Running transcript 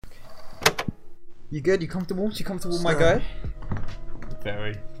You good? You comfortable? You comfortable, my Sure. guy?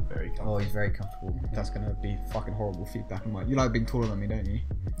 Very, very comfortable. Oh, he's very comfortable. That's gonna be fucking horrible feedback. You like being taller than me, don't you?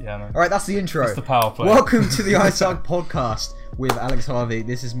 Yeah, man. Alright, that's the intro. It's the power play. Welcome to the ISAG podcast with Alex Harvey.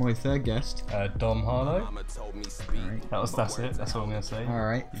 This is my third guest. Dom Harlow. Alright. That's it. That's all I'm gonna say.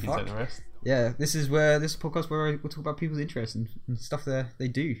 Alright. You can take the rest. Yeah, this is a podcast where we'll talk about people's interests and stuff they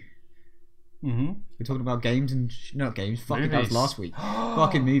do. Mm-hmm. We're talking about games and not games. Fucking that was Movies. last week.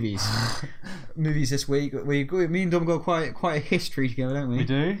 Fucking movies. Movies this week. Me and Dom got quite a history together, don't we? We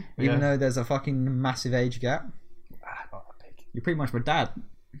do. Even though there's a fucking massive age gap. Not that big. You're pretty much my dad.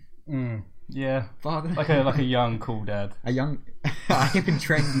 Yeah. Father. Like a young cool dad. A young, a hip and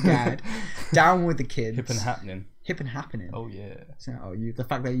trendy dad. Down with the kids. Hip and happening. Hip and happening. Oh yeah. So, the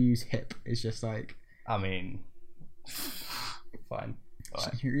fact that you use hip is just like. I mean, fine.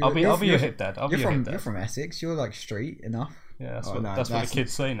 Alright. You're- I'll be you're- your hip dad. I'll be your hip You're dad. from Essex. You're like street enough. Yeah, that's Oh, what no, that's what that's- the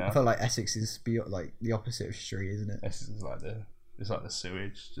kids say I now. feel like Essex is like the opposite of street, isn't it? This is like the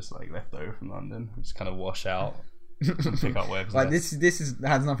sewage, just like left over from London. We just kind of wash out, and pick up webs. Like this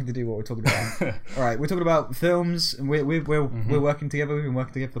has nothing to do with what we're talking about. All right, we're talking about films, and we're working together. We've been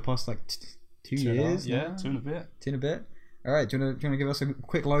working together for the past like 2 years. Yeah, now? 2 and a bit. 2 and a bit. All right, do you want to give us a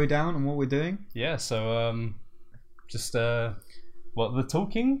quick lowdown on what we're doing? Yeah, so just what, the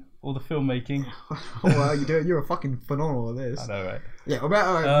talking or the filmmaking? Oh, wow, you're a fucking phenomenal at this. I know, right? Yeah, all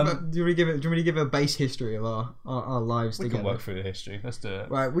right, do you want me to give a base history of our lives We together? can work through the history. Let's do it.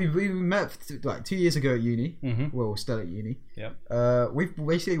 Right, we met like 2 years ago at uni. Mhm. Well, we're still at uni. Yep. We've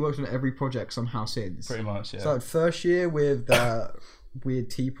basically worked on every project somehow since. Pretty much. Yeah. So first year with the weird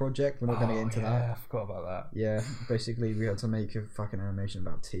tea project. We're not going to get into that. Yeah, I forgot about that. Yeah, basically we had to make a fucking animation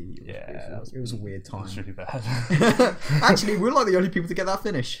about tea. It was a weird time. It was really bad. Actually, we're like the only people to get that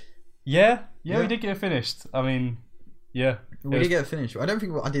finished. Yeah, Yeah. we did get it finished. I mean, yeah. We did get it finished. I don't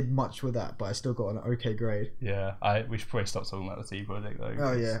think I did much with that, but I still got an okay grade. Yeah, we should probably stop talking about the tea project though.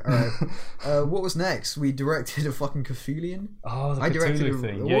 Oh yeah, alright. What was next? We directed a fucking Cthulhian. Oh, the I directed Cthulhu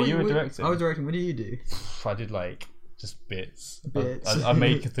thing. Yeah, you were directing. I was directing. What did you do? I did like just bits. Bits. I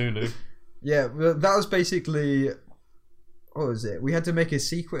made Cthulhu. Yeah, well, that was basically. What was it? We had to make a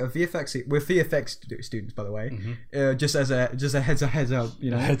sequence, a VFX. We're VFX students, by the way. Mm-hmm. Just as a heads up, you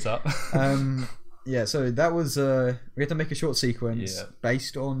know. Heads up. Yeah. So that was we had to make a short sequence Yeah.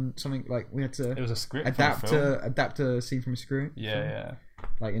 based on something like we had to It was a script. adapt a scene from a screen. Yeah.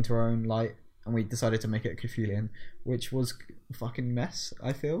 Like into our own light, and we decided to make it Cthulhian, which was a fucking mess.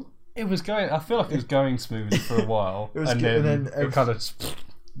 I feel It was going. I feel like it was going smoothly for a while, It was and good, then, and then it kind of just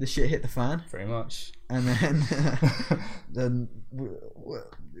the shit hit the fan, pretty much. and then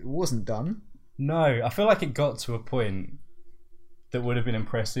it wasn't done. No, I feel like it got to a point that would have been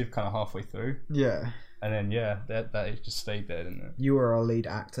impressive, kind of halfway through, Yeah, and then that it just stayed there, didn't it? you were our lead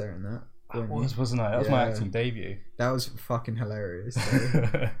actor in that. I weren't you? wasn't I? That was my Yeah. acting debut. That was fucking hilarious.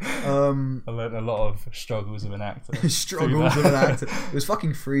 I um, learned a lot of struggles of an actor. struggles with an actor. It was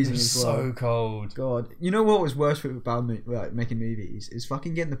fucking freezing It was as well. so cold. God, you know what was worse about like making movies is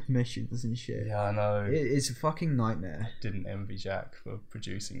fucking getting the permissions and shit. Yeah, I know. It's a fucking nightmare. Didn't envy Jack for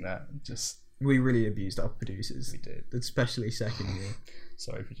producing that. Just We really abused our producers, we did. especially second year.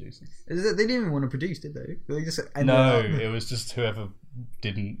 Sorry, producers. They didn't even want to produce, did they? They just ended No, up. it was just whoever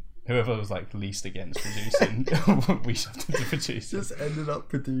was like least against producing, we shoved into producing. Just ended up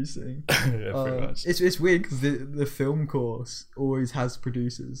producing. Yeah, pretty much. It's weird because the film course always has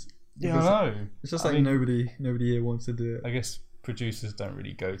producers. Yeah, Because I know. It's just I like mean, nobody here wants to do it. I guess producers don't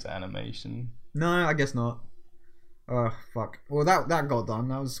really go to animation. No, I guess not. Oh fuck. Well, that got done.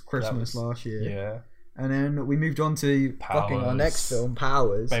 That was Christmas last year. Yeah, And then we moved on to fucking our Powers. next film,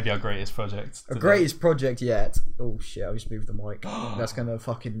 Powers. maybe our greatest project. Our today. greatest project yet. Oh shit! I just moved the mic. That's gonna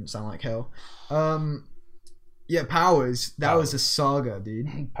fucking sound like hell. Yeah, Powers. That was a saga, dude.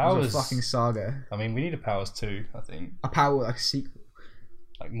 It was Powers. a fucking saga. I mean, we need a Powers 2, I think. A Power like a sequel.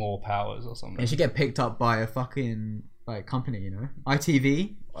 Like more Powers or something. It should get picked up by a fucking like company, you know.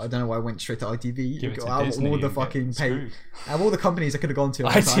 ITV. I don't know why I went straight to ITV. Give it to Out of Disney all the and get fucking pay, screwed. out of all the companies I could have gone to,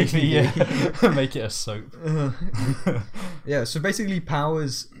 I went to ITV, yeah. Make it a soap. Yeah, so basically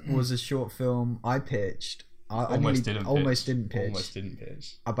Powers was a short film I pitched. I Almost nearly- didn't almost pitch. didn't pitch. Almost didn't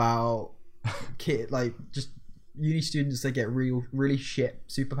pitch. About like just uni students that get really shit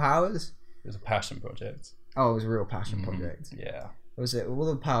superpowers. It was a passion project. Oh, it was a real passion project. Yeah. What was it? All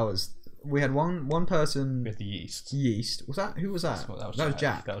the powers. We had one person. With the yeast. Yeast. Was that? Who was that? That was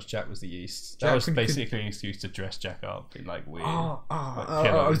Jack. That was Jack was the yeast. Jack That was could- basically an excuse to dress Jack up in like weird. I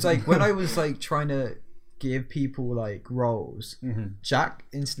pillows. was like, when I was like trying to give people like roles, Jack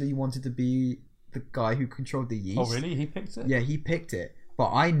instantly wanted to be the guy who controlled the yeast. Oh really? He picked it? Yeah, he picked it.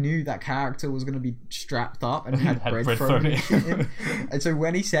 but I knew that character was gonna be strapped up and had bread thrown at him. And so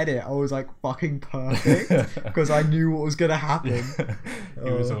when he said it, I was like, fucking perfect, because I knew what was gonna happen. He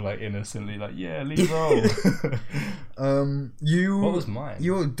was all like innocently like, yeah, lead roll. What was mine?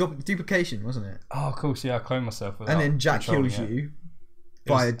 Your duplication, wasn't it? Oh, of course, yeah. I cloned myself without And then Jack controlling kills it. you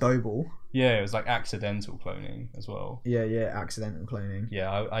by a dough ball. Yeah, it was like accidental cloning as well. Yeah, accidental cloning.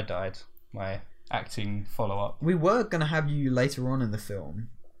 Yeah, I died. My acting follow-up. We were gonna have you later on in the film,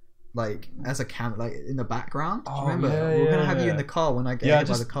 like as a like in the background. Do you remember? Yeah, we were gonna yeah, have you yeah. in the car when I get Yeah, hit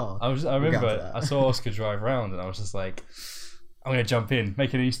by the car. I We'll get remember onto that. I saw Oscar drive around and I was just like, I'm gonna jump in,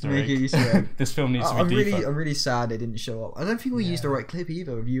 make an Easter Make egg. an Easter egg. This film needs to be deeper. I'm really sad they didn't show up. I don't think we used the right clip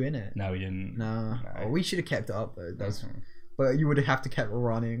either of you in it. No, we didn't. No. No. Oh, we should have kept it up though. That's, Mhm. but you would have to kept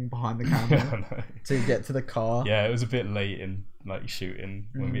running behind the camera No. to get to the car. Yeah, it was a bit late in like shooting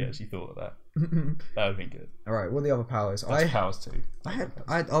when we actually thought of that. That would have been good. All right. What are the other powers? That's powers too.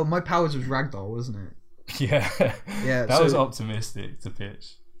 My powers was ragdoll, wasn't it? Yeah. Yeah, That so- was optimistic to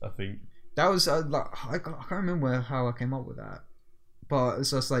pitch, I think. That was like I can't remember how I came up with that, but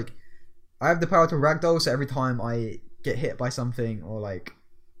it's just like I have the power to ragdoll. So every time I get hit by something or like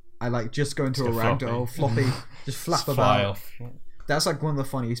I like just go into Just a go ragdoll, floppy, just flap Just fly about. off. That's like one of the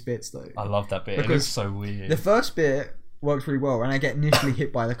funniest bits though. I love that bit. It Because looks so weird. The first bit works really well, and I get initially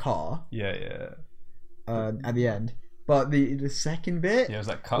hit by the car Yeah. at the end. But the second bit, Yeah, it was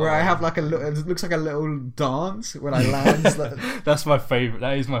like cut where I away. have like a little, it looks like a little dance when I land. That's my favourite.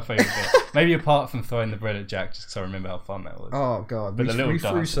 That is my favourite bit. Maybe apart from throwing the bread at Jack, just because I remember how fun that was. Oh god, But the little we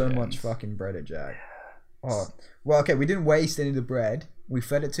threw dance so at the much end. fucking bread at Jack. Oh well, okay, we didn't waste any of the bread. We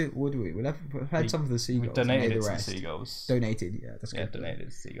fed it to. What do we? We had some of the We seagulls. donated and ate it the to rest. seagulls. Donated, yeah, that's Yeah, good. donated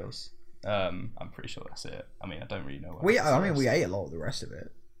to seagulls. I'm pretty sure that's it. I mean, I don't really know. What We, happens to I mean, the we rest. ate a lot of the rest of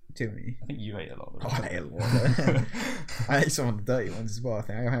it. Didn't we? I think you ate a lot of the Oh, rest I of ate a it. lot. I ate some of the dirty ones as well. I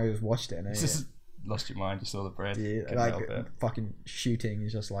think I just watched it and ate It's it. just lost your mind. You saw the bread. Yeah, Couldn't like help it. fucking shooting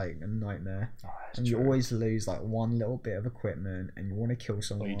is just like a nightmare, Oh, that's and you true. always lose like one little bit of equipment, and you want to kill Or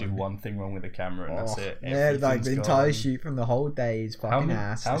someone. you do one thing wrong with the camera and that's Oh, it. yeah, like the Everything's entire gone. shoot from the whole day is fucking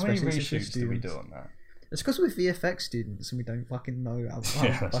ass. How many especially since we're reshoots do we do students. on that? It's because we're VFX students and we don't fucking know how to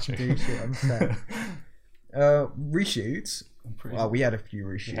Yeah, that's fucking true. do shit on set. Reshoots. I'm pretty Well, we had a few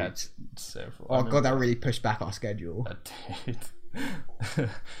we reshoots. had several. Oh god, that really pushed back our schedule. I did.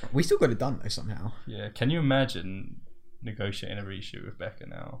 We still got it done though somehow. Yeah, can you imagine negotiating a reshoot with Becca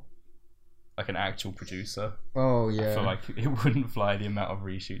now? Like an actual producer. Oh I yeah. feel like it wouldn't fly the amount of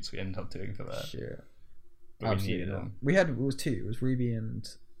reshoots we ended up doing for that. Shit. But we Absolutely needed not. them. We had it was two. It was Ruby and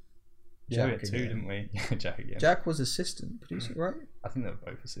Yeah, we Jack had two, again. didn't we? Jack again. Jack was assistant producer, right? I think they were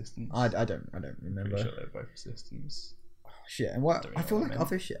both assistants. I don't remember. Pretty sure they were both assistants. Shit, and what Don't I really feel know like what I meant.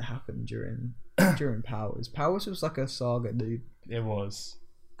 other shit happened during Powers. Powers was like a saga, dude. It was.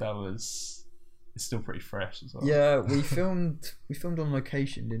 That was. It's still pretty fresh as well. Yeah, we filmed on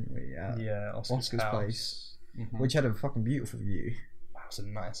location, didn't we? At Yeah, Oscar's house. place, Mhm. which had a fucking beautiful view. That was a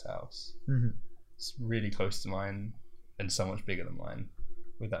nice house. Mm-hmm. It's really close to mine and so much bigger than mine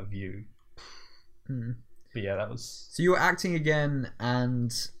with that view. Mm. But yeah, that was. So you were acting again,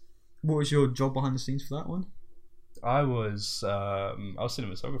 and what was your job behind the scenes for that one? I was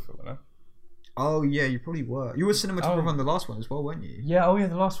cinematographer, wasn't I? Oh yeah, you probably were. You were cinematographer Oh. on the last one as well, weren't you? Yeah. Oh yeah,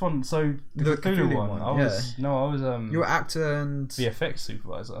 the last one. So The Cthulhu one. one, I was no, I was You were actor and VFX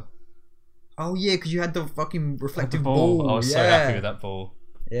supervisor. oh yeah, because you had the fucking The reflective ball. ball. I was yeah. so happy with that ball.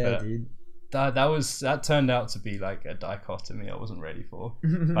 Yeah, But- dude. That turned out to be like a dichotomy I wasn't ready for.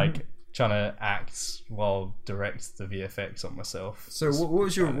 Like trying to act while direct the VFX on myself. So what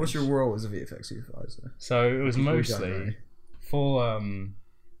was your challenge. role as a VFX supervisor? So it was People who don't know. mostly for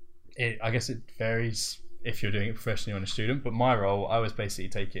I guess it varies if you're doing it professionally on a student, but my role, I was basically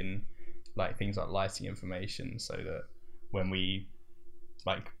taking like things like lighting information so that when we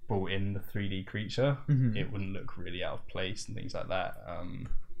like brought in the 3D creature, Mhm. it wouldn't look really out of place and things like that.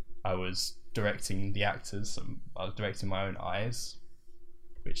 I was directing the actors, I was directing my own eyes,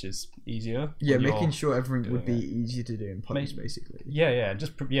 which is easier. Yeah, when you're- making sure everything would be doing easier to do in post, basically. yeah,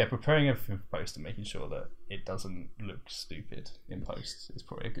 just preparing everything for post and making sure that it doesn't look stupid in post is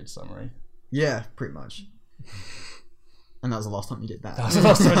probably a good summary. Yeah, pretty much. And that was the last time you did that. That was the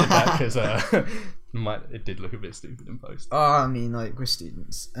last time I did that because it did look a bit stupid in post. I mean, like, we're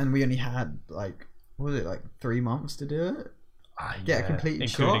students, and we only had, like, what was it, like 3 months to do it? Get a complete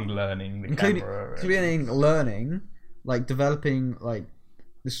including shot? learning the Including, camera, including learning, like, developing, like,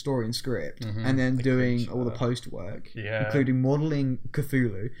 the story and script, Mhm. and then The doing creature. all the post work, Yeah. including modeling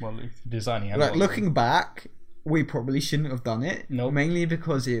Cthulhu. well, designing and Like, modeling. looking back, we probably shouldn't have done it. Nope. Mainly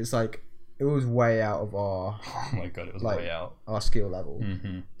because it's like it was way out of our Oh my god, it was Like- way out. our skill level.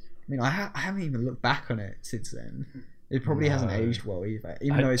 Mm-hmm. I mean, I haven't even looked back on it since then. It probably hasn't No. aged well either,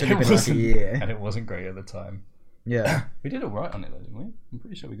 even though it's only It been like a wasn't- year. and it wasn't great at the time. Yeah, We did alright on it though, didn't we? I'm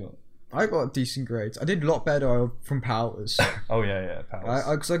pretty sure we got. I got decent grades. I did a lot better from powers. Oh yeah,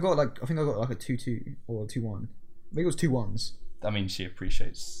 powers. I got like I think I got like a 2-2 or 2-1. I think it was 2 1s. I mean, she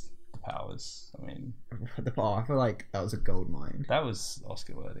appreciates the powers. I mean, I feel like that was a gold mine. that was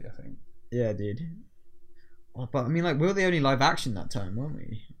Oscar worthy, I think. Yeah, dude. Oh, but I mean, like we were the only live action that time, weren't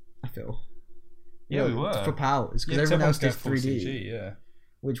we? I feel. Yeah, we were. For powers, because Yeah, everyone else did everyone goes full 3D, CG, yeah.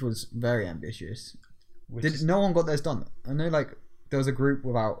 which was very ambitious. Which Did is- no one got theirs done? I know, like there was a group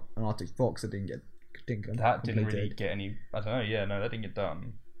without an Arctic Fox that didn't get that didn't really completed. get any. I don't know. Yeah, no, that didn't get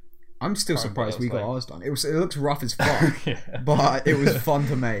done. I'm still Can't remember surprised what we it was got like. ours done. It looks rough as fuck, Yeah. but it was fun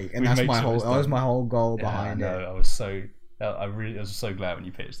to make, and We that's made my sure it whole. was That was done. my whole goal Yeah, behind no, it. I was so. I was so glad when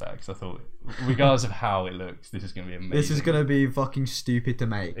you pitched that because I thought, regardless of how it looks, this is going to be amazing. This is gonna be fucking stupid to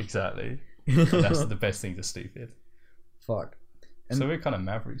make. exactly. And that's the best thing to stupid. Fuck. And- So we're kind of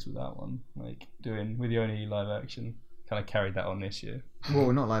mavericks with that one, like doing with the only live action. Kind of carried that on this year. Well,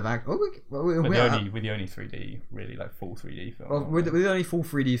 we're not live act. Oh, we're, With we're, the only 3D, really like full 3D film. well, we're the only full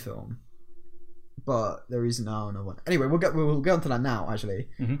 3D film, but there is now another one. Anyway, we'll get onto that now. Actually,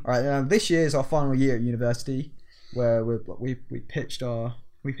 Mhm. all right. This year is our final year at university, where we pitched our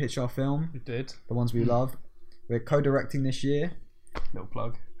film, We did. the ones we love. We're co-directing this year. Little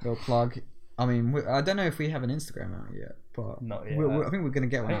plug. Little plug. I mean, I don't know if we have an Instagram out yet, but Not yet. I think we're gonna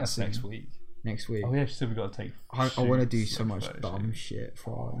get I one think out that's soon. next week. Next week. Oh yeah, so we've got to take. I want to do shoots, so like much photo dumb shoots. shit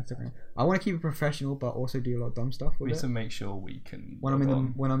for our Instagram. I want to keep it professional, but also do a lot of dumb stuff We with need it. to make sure we can. When I'm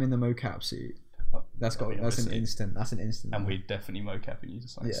in the mocap suit, that's I mean, an obviously. instant. That's an instant. And we're definitely mocapping you to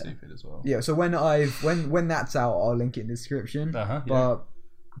sound Yeah. stupid as well. Yeah. So when that's out, I'll link it in the description. Yeah. But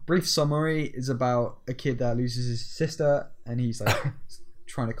brief summary is about a kid that loses his sister, and he's like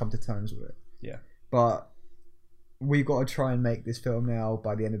trying to come to terms with it. Yeah. But we've got to try and make this film now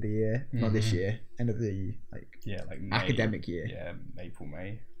by the end of the year, not this Mhm. year, end of the Yeah, like May, academic year. Yeah, April,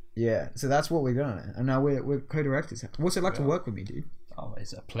 May. Yeah, so that's what we're doing, and now we're co-directors. What's it like to Yeah. work with me, dude? Oh,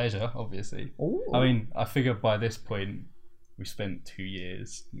 it's a pleasure, obviously. Oh, I mean, I figure by this point we spent 2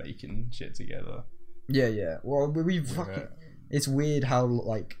 years making shit together. yeah. Well, we've We're, fucking. It's weird how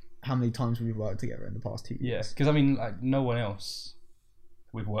many times we've worked together in the past 2 Yeah, years. because I mean, like no one else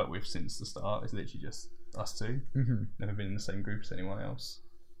we've worked with since the start. It's literally just us two. hmm Never been in the same group as anyone else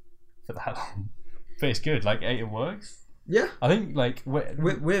for that long. But it's good. Like it works. Yeah, I think like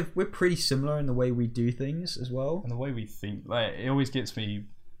we're pretty similar in the way we do things as well. and the way we think. Like it always gets me.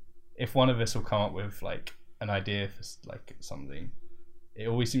 If one of us will come up with like an idea for like something, it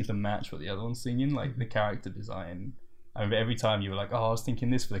always seems to match what the other one's thinking. Like the character design. I mean, every time you were like, "Oh, I was thinking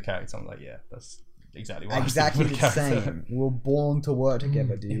this for the character," I'm like, "Yeah, that's exactly what Exactly I was the thinking for the same. We're born to work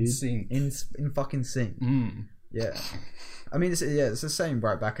together, dude. In sync. In fucking sync. Mm. Yeah. I mean, it's the same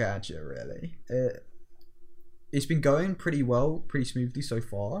right back at you, really. It's been going pretty well, pretty smoothly so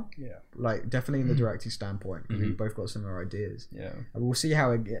far. Yeah. Like, definitely in the directing standpoint, because we Mhm. both got similar ideas. Yeah. And we'll see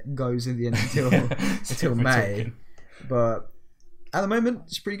how it goes in the end until Until May. But at the moment,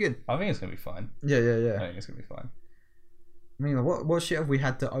 it's pretty good. I think it's gonna be fine. Yeah. I think it's gonna be fine. I mean, what shit have we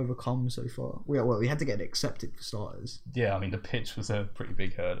had to overcome so far? We had to get it accepted for starters. Yeah, I mean the pitch was a pretty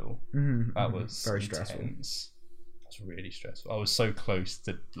big hurdle. Mm-hmm, That was very intense. stressful. That was really stressful. I was so close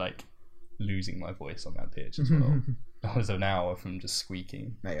to like losing my voice on that pitch as well. I was an hour from just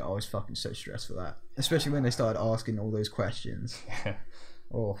squeaking. Mate, I was fucking so stressed for that, especially when they started asking all those questions.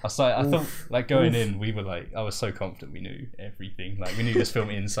 Oh, I thought Oof. like going Oof. in, we were like, I was so confident we knew everything. Like we knew this film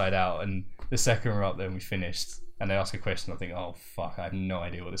inside out. And the second we're up there and we finished, and they ask a question, I think, oh fuck, I have no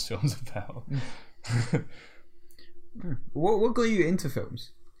idea what this film's about. what got you into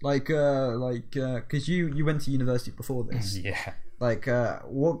films? Because you went to university before this. Yeah. Like,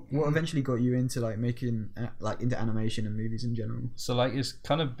 what eventually got you into like making into animation and movies in general? So like it's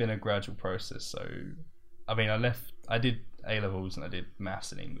kind of been a gradual process. So I mean, I did A levels and I did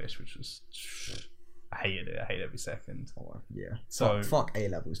maths and English, which was I hated it. I hated every second. Oh, yeah. So Fuck A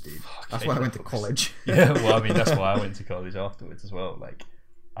levels, dude. Fuck That's why I went to A-levels. college. Yeah, well, I mean that's why I went to college afterwards as well. Like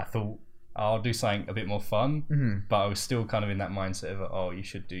I thought I'll do something a bit more fun, hmm but I was still kind of in that mindset of oh, you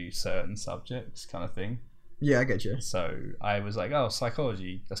should do certain subjects kind of thing. Yeah, I get you. So I was like, oh,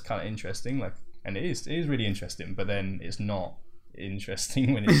 psychology, that's kind of interesting. Like, and it is really interesting. But then it's not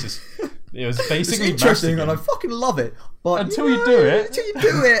interesting when it's just It was It's basically interesting, maths and I again. fucking love it. But Until you do it. until you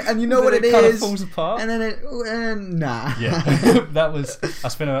do it, and you know what Then it kind of is, falls apart. and then nah. Yeah, that was. I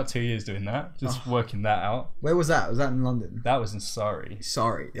spent about 2 years doing that, just working that out. Where was that? Was that in London? That was in Surrey.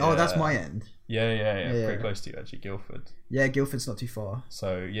 Sorry. Oh, that's Yeah. my end. Yeah, Yeah. pretty close to you actually, Guildford. Yeah, Guildford's not too far.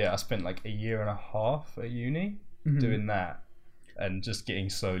 So yeah, I spent like a year and a half at uni doing that, and just getting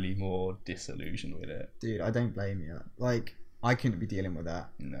slowly more disillusioned with it. Dude, I don't blame you. Like, I couldn't be dealing with that.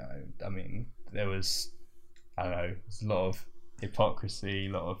 No, I mean there was, I don't know, there's a lot of hypocrisy, a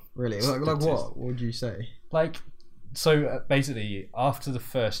lot of Really? Like what? What would you say? like. So basically, after the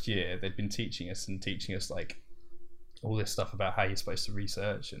first year, they'd been teaching us like all this stuff about how you're supposed to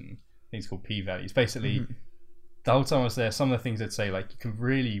research and things called p-values. Basically, the whole time I was there, some of the things they'd say, like you could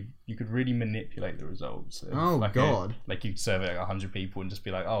really manipulate the results. Oh, like God. Like you'd survey like 100 people and just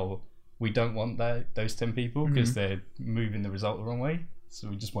be like, oh, we don't want those 10 people because they're moving the result the wrong way, so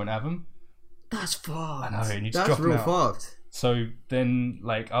we just won't have them. That's fucked. I know, and you just That's drop 'em real out. fucked. So then,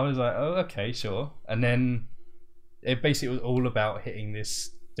 like, I was like, oh, okay, sure. And then it basically was all about hitting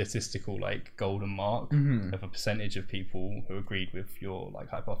this statistical, like, golden mark of a percentage of people who agreed with your, like,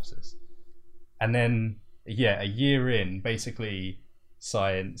 hypothesis. And then, yeah, a year in, basically,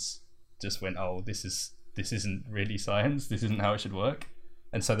 science just went, oh, this isn't really science. This isn't how it should work.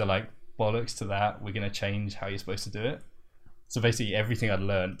 And so they're like, bollocks to that. We're going to change how you're supposed to do it. So basically everything I'd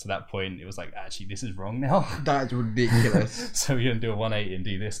learned to that point, it was like, actually, this is wrong now. That's ridiculous. So we're going to do a 180 and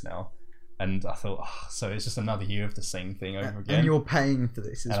do this now. And I thought, oh, so it's just another year of the same thing over again. And you're paying for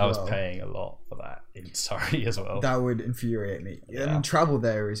this as and well. I was paying a lot for that in Surrey as well. That would infuriate me. Yeah. And travel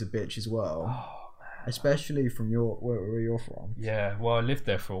there is a bitch as well. Oh, man. Especially from where you're from. Yeah, well, I lived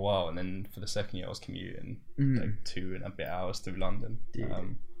there for a while, and then for the second year I was commuting like 2 and a bit hours through London. Dude.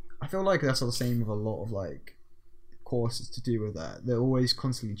 I feel like that's the same with a lot of like courses to do with that. They're always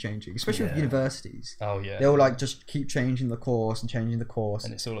constantly changing, especially with Yeah. universities. Oh yeah, They'll like just keep changing the course and changing the course.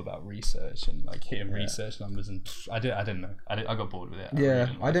 and it's all about research and like hitting research numbers. And I didn't know. I got bored with it. Yeah,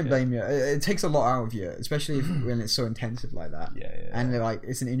 I like don't it. blame you. It takes a lot out of you, especially when it's so intensive like that. Yeah, And like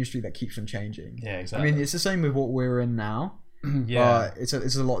it's an industry that keeps on changing. yeah, I exactly. mean, it's the same with what we're in now. yeah, But it's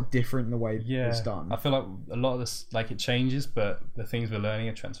a lot different in the way yeah. it's done. I feel like a lot of this, like it changes, but the things we're learning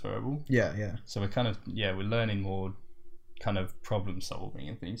are transferable. Yeah, yeah. So we're kind of we're learning more kind of problem solving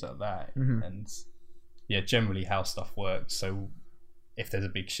and things like that, and generally how stuff works. So if there's a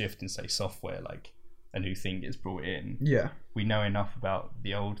big shift in say software, like a new thing gets brought in, Yeah. we know enough about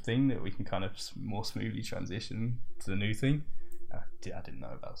the old thing that we can kind of more smoothly transition to the new thing. I didn't know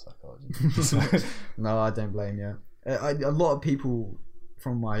about psychology. No, I don't blame you. A lot of people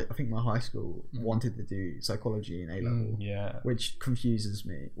from my high school wanted to do psychology in A level, Yeah. which confuses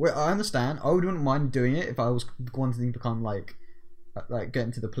me. Well, I understand. I wouldn't mind doing it if I was wanting to become like get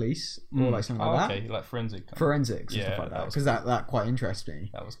into the police or like something like that. Okay, like forensic. Forensics and Yeah, stuff like that that, was because that quite interests me.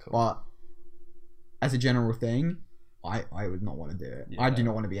 That was cool. But as a general thing, I would not want to do it. I do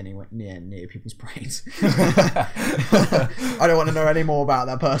not want to be anywhere near people's brains. I don't want to know any more about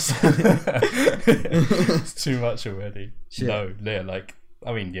that person. It's too much already. Shit. No, yeah, like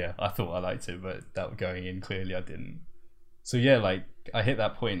I mean, yeah, I thought I liked it, but that going in clearly I didn't. So yeah, like I hit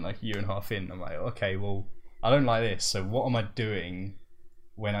that point like a year and a half in. I'm like, okay, well, I don't like this. So what am I doing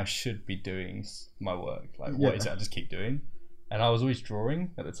when I should be doing my work? Like, what is it I just keep doing? And I was always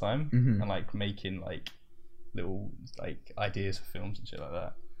drawing at the time and like making like little like ideas for films and shit like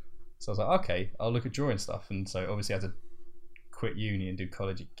that. So I was like, okay, I'll look at drawing stuff. And so obviously I had to quit uni and do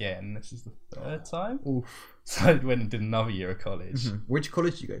college again. This is the third time. Oof. So I went and did another year of college. Which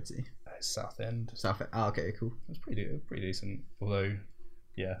college did you go to? Southend. South. Oh, okay, cool. It was pretty decent. Although,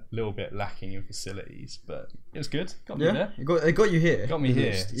 yeah, a little bit lacking in facilities, but it was good. Got me Yeah, there. it got you here. Got me at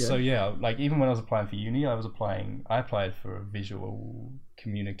here. least, yeah. So yeah, like even when I was applying for uni, I applied for a visual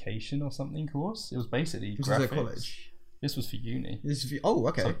communication or something course. It was basically This graphics. is a college. This was for uni.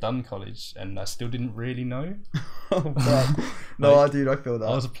 Okay. So I've done college and I still didn't really know. Oh, God. No, Like, dude, I feel that.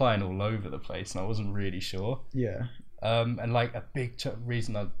 I was applying all over the place and I wasn't really sure. Yeah. And like a big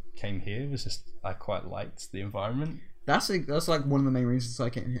reason I came here was just I quite liked the environment. That's like one of the main reasons I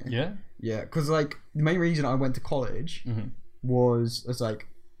came here. Yeah. Yeah, because like the main reason I went to college was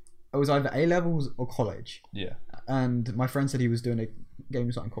it was either A levels or college, Yeah. and my friend said he was doing a game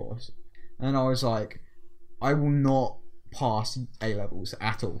design course, and I was like, I will not pass A levels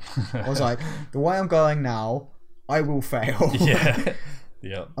at all. I was like, the way I'm going now, I will fail. Yeah.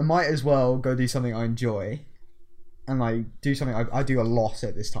 Yeah. I might as well go do something I enjoy, and like do something I do a lot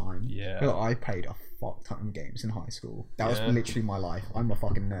at this time. Yeah. But I played a fuck ton of games in high school. That was Yeah. literally my life. I'm a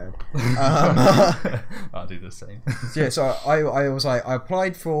fucking nerd. I'll do the same. Yeah, so I was like, I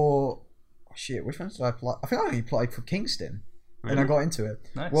applied for shit, which ones did I apply? I think I only applied for Kingston, and I Really? got into it.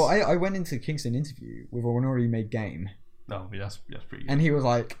 Nice. Well, I went into the Kingston interview with an already made game, Oh, yeah, that's pretty good. and he was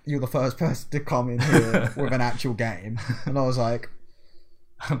like, "You're the first person to come in here with an actual game," and I was like,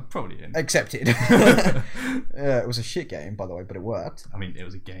 Probably in. "Accepted." It was a shit game, by the way, but it worked. I mean, it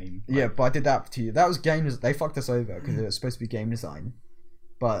was a game. Yeah, but I did that to you. That was game. They fucked us over because it was supposed to be game design,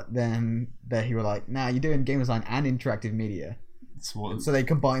 but then he were like, "Nah, you're doing game design and interactive media." So they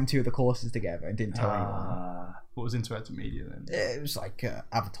combined two of the courses together and didn't tell anyone. What was interactive media then? It was like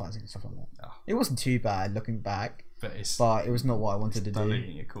advertising and stuff like that. Oh. It wasn't too bad looking back, But but it was not what I wanted to do.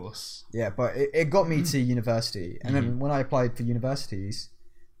 diluting a course. Yeah, but it got me to university, and then when I applied for universities,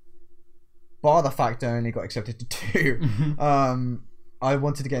 bar the fact I only got accepted to two, I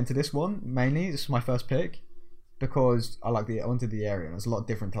wanted to get into this one mainly. This was my first pick because I wanted the area, and it's a lot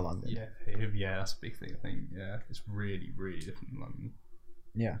different to London. Yeah, that's a big thing. I think it's really, really different from London.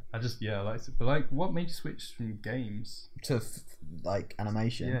 Yeah, I liked it. But like, what made you switch from games to like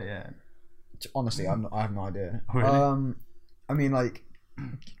animation. Yeah. Honestly, I have no idea. Really? I mean, like,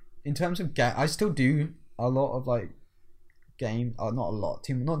 in terms of I still do a lot of like game. Not a lot,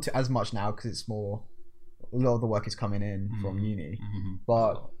 not as much now because it's more. A lot of the work is coming in from uni,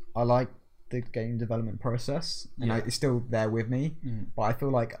 but I like the game development process, and it's still there with me. But I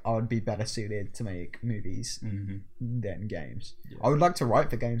feel like I would be better suited to make movies than games. Yeah. I would like to write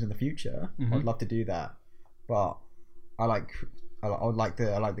for games in the future. I'd love to do that, but I like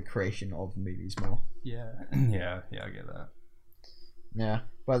the creation of movies more. Yeah, I get that. Yeah,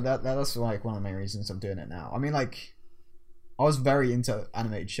 but that's like one of the main reasons I'm doing it now. I mean, like, I was very into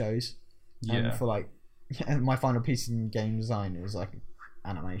animated shows, and for like, my final piece in game design was like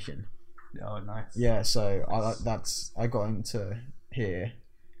animation. Oh, nice. Yeah, so I got into here,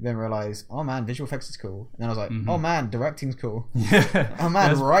 then realized, oh man, visual effects is cool, and then I was like, oh man, directing's cool. Yeah. Oh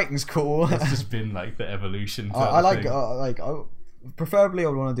man, writing's cool. It's just been like the evolution. I preferably I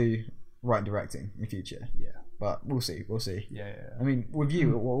would want to do writing directing in the future. Yeah. But we'll see. Yeah. I mean, with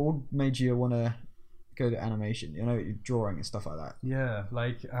you, what made you want to go to animation? You know, drawing and stuff like that. Yeah,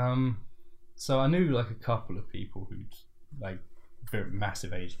 like so I knew like a couple of people who'd like very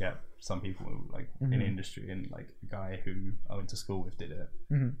massive age gap. Some people like in industry, and like a guy who I went to school with did it.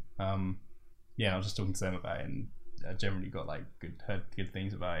 I was just talking to them about it, and I generally got like heard good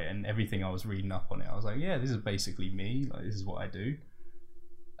things about it, and everything I was reading up on it, I was like, yeah, this is basically me. Like, this is what I do.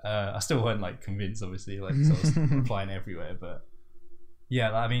 I still weren't like convinced, obviously, like, so I was applying everywhere, but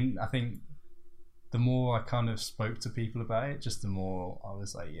yeah, I mean, I think the more I kind of spoke to people about it, just the more I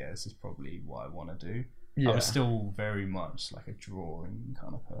was like, yeah, this is probably what I want to do. I was still very much like a drawing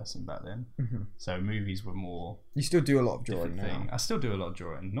kind of person back then, so movies were more. You still do a lot of drawing now. Thing. I still do a lot of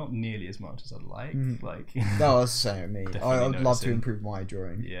drawing, not nearly as much as I'd like. Like that was the same with me. I'd love to improve my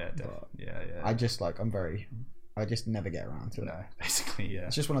drawing. Yeah. I just I just never get around to it. No, basically, yeah.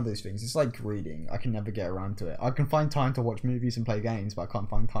 It's just one of those things. It's like reading. I can never get around to it. I can find time to watch movies and play games, but I can't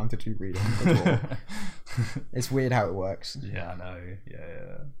find time to do reading at all. It's weird how it works. Yeah, I know.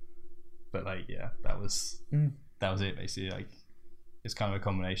 Yeah. But like, yeah, that was it basically. Like, it's kind of a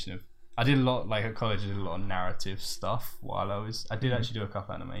combination of. I did a lot, like at college. I did a lot of narrative stuff while I did actually do a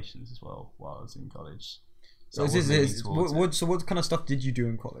couple animations as well while I was in college. So what kind of stuff did you do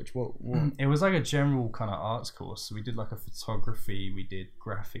in college? What? It was like a general kind of arts course. So we did like a photography, we did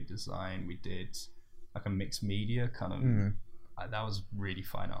graphic design, we did like a mixed media kind of. That was really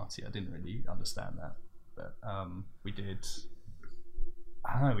fine arty. I didn't really understand that, but we did.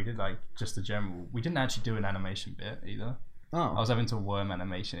 I don't know. We did like just the general. We didn't actually do an animation bit either. Oh. I was having to worm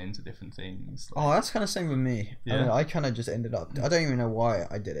animation into different things. Like, that's kind of same with me. Yeah. I kind of just ended up. I don't even know why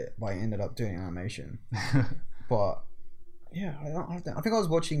I did it, but I ended up doing animation. But yeah, I think I was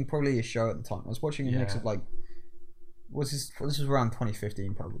watching probably a show at the time. I was watching a mix of like. This was around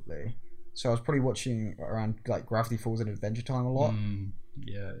 2015 probably. So I was probably watching around like Gravity Falls and Adventure Time a lot.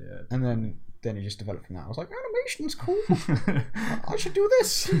 Yeah. And then it just developed from that. I was like, animation's cool. I should do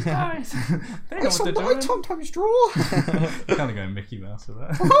this. Guys, they know what they're doing. I sometimes draw. Kind of going Mickey Mouse with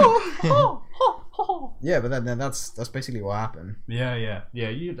that. Yeah, but then that's basically what happened. Yeah.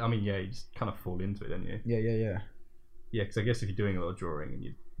 You just kind of fall into it, don't you? Yeah. Yeah, because I guess if you're doing a lot of drawing and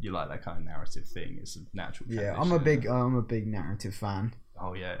you like that kind of narrative thing, it's a natural transition. Yeah, I'm a big narrative fan.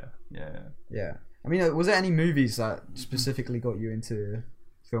 Oh yeah. I mean, was there any movies that specifically got you into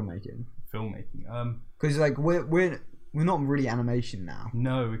filmmaking? Because like we're not really animation now.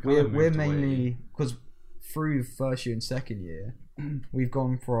 No, we're mainly because through first year and second year, we've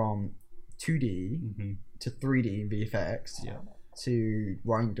gone from 2D to 3D VFX to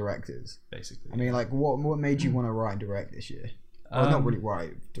writing directors. Basically. I mean, like what made you want to write and direct this year? Well, not really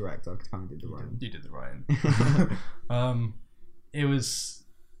write, direct. I kind of did the writing. You did the writing. It was.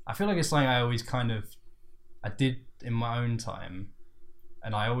 I feel like it's something I always I did in my own time,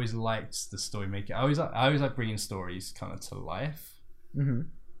 and I always liked the story making. I always like bringing stories kind of to life,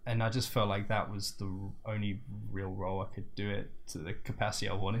 and I just felt like that was the only real role I could do it to the capacity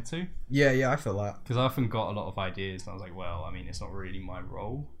I wanted to. Yeah, I feel that. Because I often got a lot of ideas, and I was like, well, I mean, it's not really my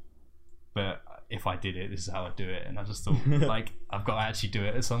role, but if I did it, this is how I do it. And I just thought, like, I've got to actually do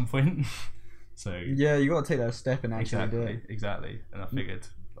it at some point. So yeah, you got to take that step and actually do it. Exactly. And I figured,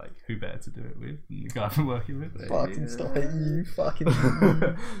 like, who better to do it with than the guy I've been working with? Fucking stop it, you fucking.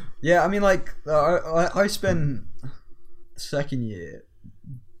 Yeah, I mean, like, I spent second year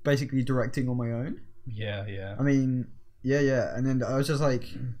basically directing on my own. Yeah. I mean, yeah, and then I was just like,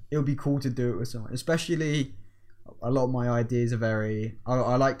 it would be cool to do it with someone, especially. A lot of my ideas are very.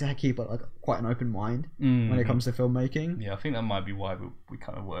 I like to keep like quite an open mind when it comes to filmmaking. Yeah, I think that might be why we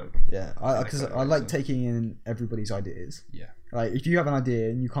kind of work. Yeah, because I like taking in everybody's ideas. Yeah. Like if you have an idea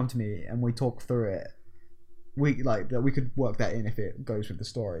and you come to me and we talk through it, we could work that in if it goes with the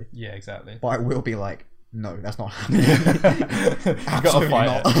story. Yeah, exactly. But I will be like, no, that's not happening. You gotta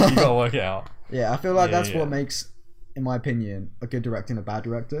fight it. You gotta work it out. Yeah, I feel like that's what makes, in my opinion, a good director and a bad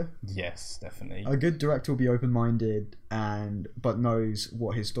director. Yes, definitely. A good director will be open-minded but knows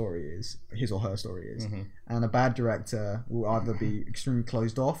what his or her story is. And a bad director will either be extremely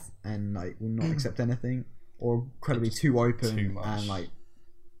closed off and like will not accept anything, or incredibly too open and like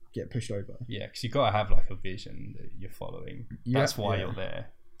get pushed over. Yeah, because you gotta have like a vision that you're following. That's why you're there,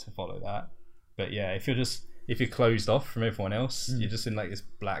 to follow that. But yeah, if you're closed off from everyone else, you're just in like this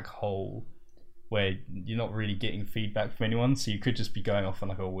black hole where you're not really getting feedback from anyone, so you could just be going off on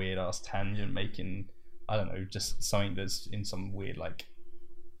like a weird ass tangent, making, I don't know, just something that's in some weird like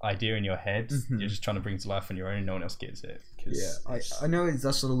idea in your head. You're just trying to bring to life on your own, and no one else gets it. Yeah, I know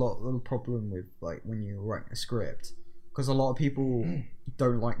that's a lot of the problem with like when you write a script, because a lot of people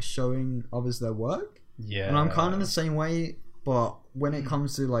don't like showing others their work. Yeah, and I'm kind of the same way, but when it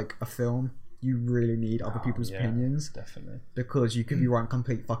comes to like a film, you really need other people's opinions. Definitely. Because you could be writing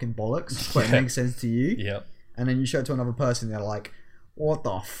complete fucking bollocks, but it makes sense to you. Yep. And then you show it to another person, they're like, what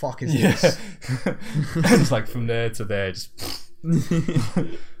the fuck is this? It's like from there to there, just...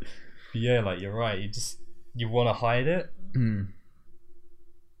 Yeah, like you're right. You want to hide it.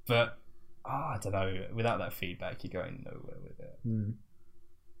 But, I don't know. Without that feedback, you're going nowhere with it.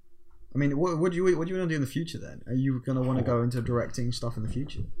 I mean, what do you want to do in the future then? Are you going to want to go into directing stuff in the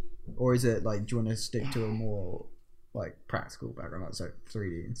future? Or is it like, do you want to stick to a more like practical background, like so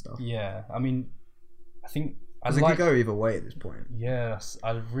 3D and stuff? Yeah, I mean, I think it could go either way at this point. Yes,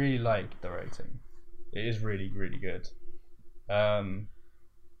 I really like directing. It is really, really good. I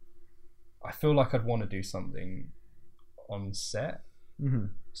feel like I'd want to do something on set.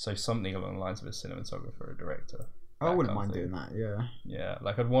 So something along the lines of a cinematographer or a director. I wouldn't mind doing that. Yeah,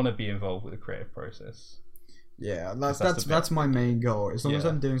 like I'd want to be involved with the creative process. Yeah, that's my main goal. As long as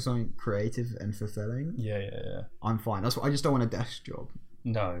I'm doing something creative and fulfilling, I'm fine. That's what, I just don't want a desk job.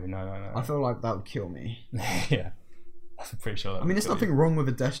 No. I feel like that would kill me. Yeah, I'm pretty sure. I mean, there's nothing wrong with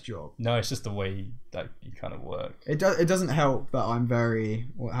a desk job. No, it's just the way that you kind of work. It doesn't help that I'm very.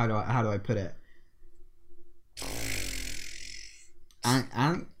 How do I put it?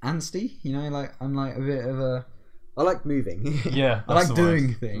 Angsty, you know, like I'm like a bit of a. I like moving. Yeah, I like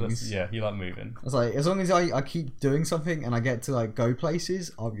doing things. Yeah, you like moving. It's like as long as I keep doing something and I get to like go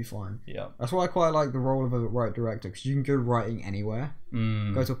places, I'll be fine. Yeah, that's why I quite like the role of a writer director, because you can go writing anywhere.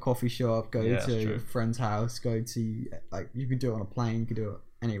 Go to a coffee shop, go to a friend's house, go to like you can do it on a plane, you can do it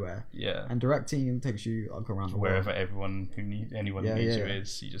anywhere. Yeah, and directing takes you like around the wherever world. everyone who needs you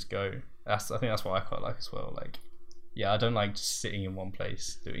is. You just go. I think that's what I quite like as well. Like. Yeah, I don't like just sitting in one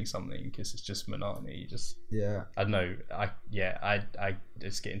place doing something because it's just monotony. I don't know. I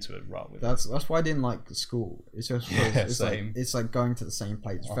just get into a rut with that's why I didn't like school. It's just it's like going to the same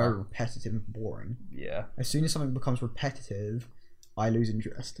place. It's very repetitive and boring. Yeah. As soon as something becomes repetitive, I lose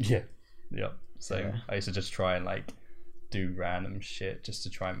interest. Yeah. Same. Yeah. I used to just try and like do random shit just to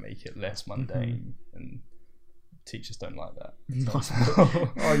try and make it less mundane and. Teachers don't like that.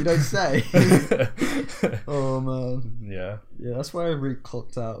 Oh, you don't say. Oh man. Yeah, that's why I really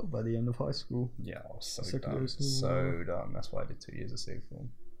clocked out by the end of high school. Yeah, I was so done. That's why I did 2 years of sixth form.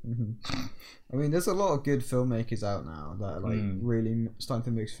 I mean, there's a lot of good filmmakers out now that are like really starting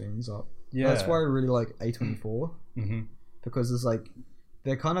to mix things up. Yeah, that's why I really like A24 because it's like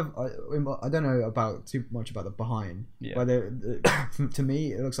they're kind of I don't know about too much about the behind, but to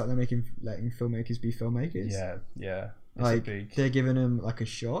me it looks like they're letting filmmakers be filmmakers. Yeah, like they're giving them like a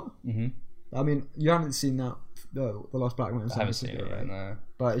shot. I mean, you haven't seen that the Last Black Man. I haven't seen it yet. No.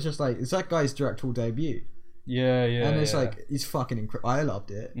 But it's just like it's that guy's directorial debut, Yeah, yeah. and it's yeah. like he's fucking incredible. I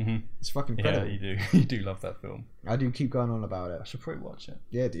loved it. It's fucking Yeah, incredible. you do. You do love that film. I do keep going on about I it. should probably watch it.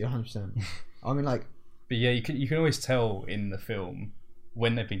 Yeah, dude, 100%. I mean, like, But yeah, you can always tell in the film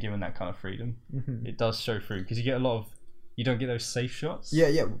when they've been given that kind of freedom. It does show through because you get a lot of you don't get those safe shots.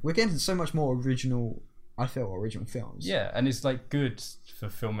 yeah, we're getting so much more original. I feel original films. Yeah, and it's like good for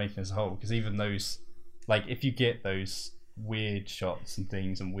filmmaking as a whole because even those, like, if you get those weird shots and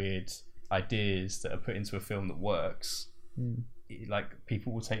things and weird ideas that are put into a film that works, like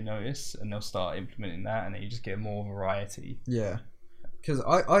people will take notice and they'll start implementing that, and then you just get more variety. Yeah. Because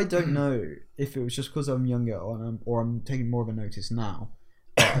I don't know if it was just because I'm younger or I'm taking more of a notice now.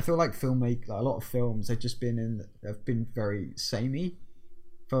 But I feel like a lot of films have been very samey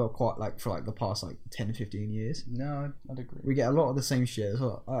for the past 10 15 years. No, I'd agree. We get a lot of the same shit.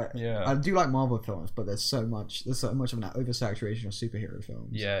 So I do like Marvel films, but there's so much of an oversaturation of superhero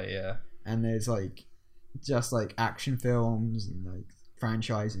films. Yeah. And there's just action films and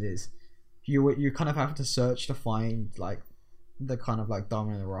franchises. You kind of have to search to find the kind of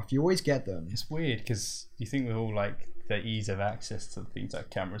diamond in the rough. You always get them. It's weird because you think with all the ease of access to things like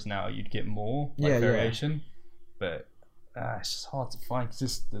cameras now, you'd get more variation, but it's just hard to find because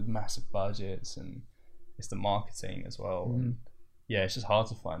it's the massive budgets and it's the marketing as well. And yeah, it's just hard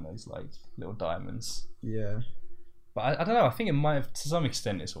to find those little diamonds. Yeah, but I don't know. I think it might have, to some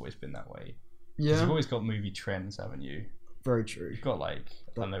extent, it's always been that way. Yeah, you've always got movie trends, haven't you? Very true. You've got I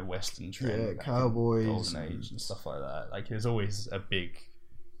don't know, Western trend, cowboys, golden age, and stuff like that. There's always a big,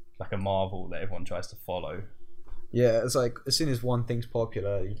 a Marvel that everyone tries to follow. Yeah, it's as soon as one thing's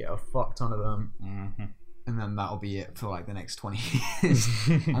popular, you get a fuck ton of them, and then that'll be it for the next 20 years.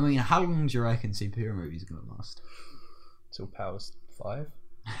 I mean, how long do you reckon superhero movies are gonna last? Till Powers 5.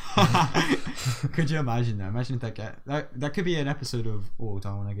 Could you imagine that? Imagine if that could be an episode of don't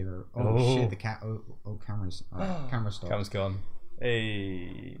want to give it. Shit, the cat. Cameras. Camera stop. Camera's gone.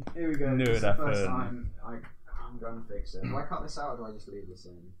 Hey. Here we go. Knew This it is the first happened. time I'm going to fix it. Do I cut this out or do I just leave this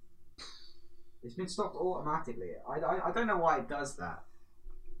in? It's been stopped automatically. I don't know why it does that.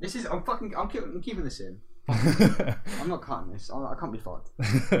 This is I'm keeping this in. I'm not cutting this. I can't be fucked.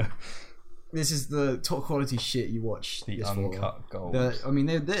 This is the top quality shit you watch. The this uncut for. gold. I mean,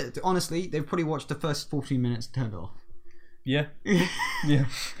 honestly, they've probably watched the first 14 minutes and turned it off. Yeah.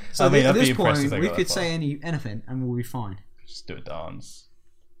 So I'd at be this impressed if point, they we got could that far. say anything and we'll be fine. Just do a dance.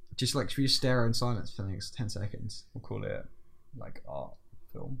 Just should we stare in silence for the next 10 seconds? We'll call it art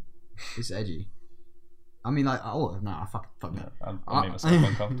film. It's edgy. I mean, fuck no. I made myself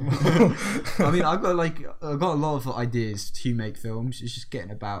uncomfortable. I mean, I've got a lot of ideas to make films. It's just getting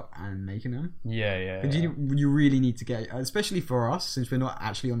about and making them. Yeah. But you really need to get, especially for us, since we're not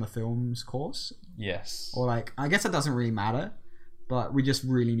actually on the films course. Yes. Or I guess it doesn't really matter, but we just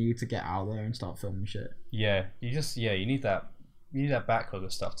really need to get out there and start filming shit. Yeah. You need that backlog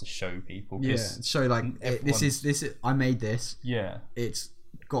of stuff to show people. Yeah. So this is I made this. Yeah. It's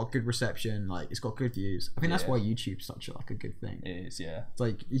got good reception, it's got good views. I think that's why YouTube's such a good thing. It is, yeah.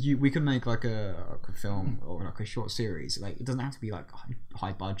 It's we could make a film or a short series. It doesn't have to be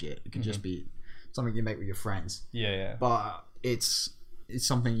high budget. It can just be something you make with your friends. Yeah. But it's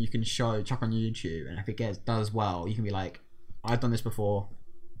something you can chuck on YouTube, and if it does well, you can be I've done this before.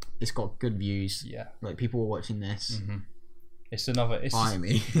 It's got good views. Yeah. People are watching this. It's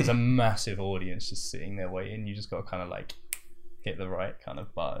me. There's a massive audience just sitting there waiting. You just got to kind of hit the right kind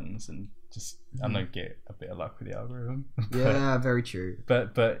of buttons and just I don't know, get a bit of luck with the algorithm. Yeah, very true.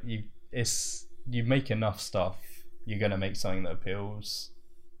 But you make enough stuff, you're gonna make something that appeals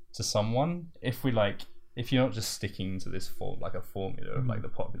to someone. If you're not just sticking to this a formula of the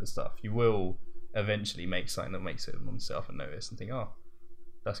popular stuff, you will eventually make something that makes it oneself and notice and think, oh,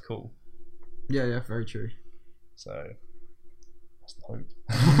 that's cool. Yeah, very true. So that's the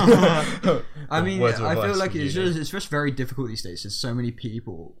hope. I mean, I feel like it's just very difficult these days. There's so many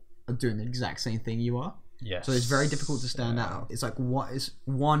people are doing the exact same thing you are. Yes. So it's very difficult to stand out. It's what is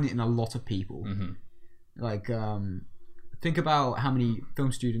one in a lot of people. Think about how many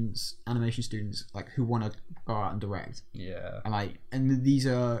film students, animation students, who want to go out and direct. Yeah. And these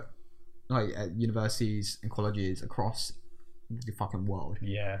are at universities and colleges across the fucking world.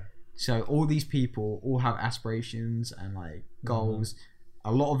 Yeah. So all these people all have aspirations and goals.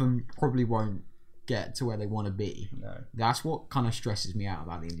 A lot of them probably won't get to where they want to be. No. That's what kind of stresses me out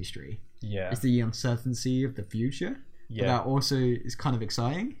about the industry. Yeah. It's the uncertainty of the future. Yeah. But that also is kind of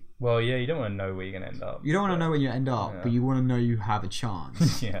exciting. Well, yeah, you don't want to know where you're going to end up. You don't want to know where you end up, but you want to know you have a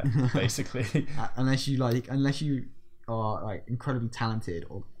chance. Yeah, basically. unless you are incredibly talented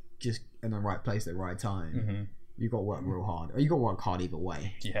or just in the right place at the right time. You got to work real hard. Or you got to work hard either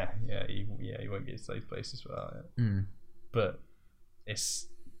way. Yeah, you won't get to those places without it. Mm. But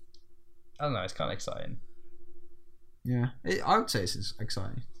I don't know, it's kind of exciting. Yeah, I would say it's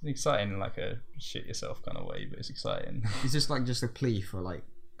exciting. It's exciting in like a shit yourself kind of way, but it's exciting. It's just like just a plea for like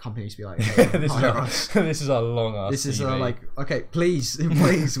companies to be like, hey, this is our long ass. This is like, okay, please, I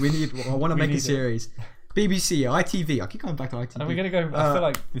want to make a series. BBC, ITV. I keep going back to ITV. Are we gonna go? I feel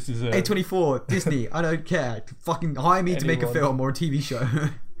like this is A24, Disney. I don't care. Fucking hire me to make a film or a TV show.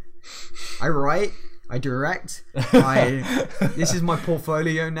 I write. I direct. This is my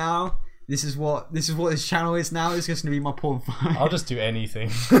portfolio now. This is what this channel is now. It's just gonna be my portfolio. I'll just do anything.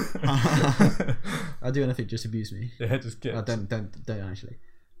 I'll do anything. Just abuse me. Yeah, just get. Don't actually.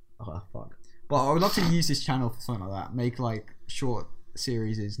 Oh fuck. But I would love to use this channel for something like that. Make like short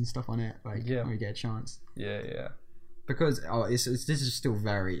series and stuff on it. Like when we get a chance. Yeah. Because this is still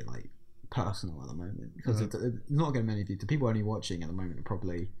very like personal at the moment. Because it's not getting many people. The people only watching at the moment are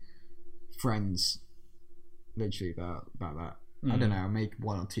probably friends. Literally about that. I don't know, make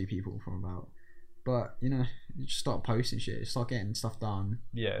 1 or 2 people from about, but you just start posting shit, start getting stuff done.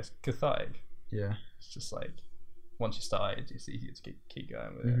 Yeah, it's cathartic. Yeah, it's just like once you start, it's easier to keep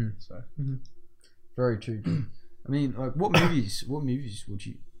going with it. So very true. I mean, like, what movies would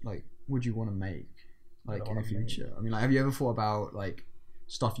you want to make like in the future? I mean, like, have you ever thought about like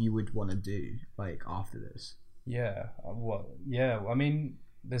stuff you would want to do like after this? Yeah, I mean,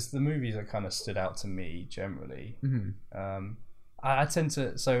 there's the movies that kind of stood out to me generally. I tend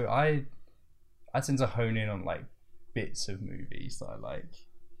to hone in on like bits of movies that I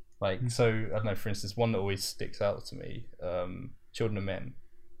like so I don't know, for instance, one that always sticks out to me, Children of Men.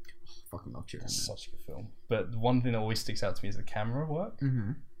 I fucking love Children. That's such a good film. But the one thing that always sticks out to me is the camera work.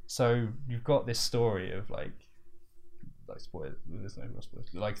 So you've got this story of like spoilers, there's no real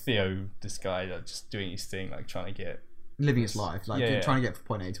spoilers, like Theo, this guy just doing his thing, like trying to get living his life, like trying to get from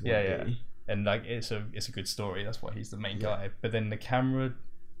point A to point B. And like it's a good story. That's why he's the main guy. But then the camera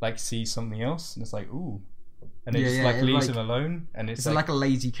like sees something else, and it's like ooh, and it just like leaves him alone. And it's like a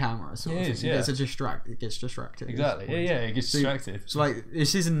lazy camera. Sort of is, thing. It gets distracted. Exactly. It gets distracted. So like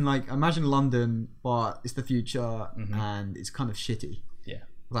this isn't like, imagine London, but it's the future, and it's kind of shitty. Yeah.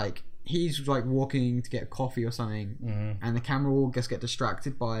 Like he's like walking to get coffee or something, and the camera will just get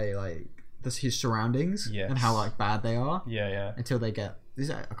distracted by like his surroundings and how like bad they are. Yeah. Until they get. I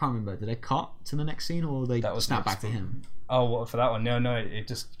can't remember. Did they cut to the next scene or they snap back to him? Oh, well, for that one, no.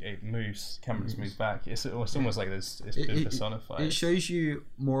 It moves. Camera just moves back. It's almost like it's been personified. It shows you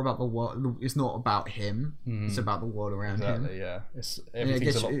more about the world. It's not about him. It's about the world around him. Yeah.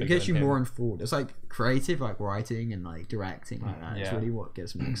 It gets you more informed. It's like creative, like writing and like directing like that. It's really what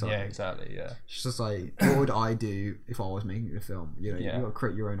gets me excited. Yeah, exactly. Yeah. It's just like, what would I do if I was making a film? You got to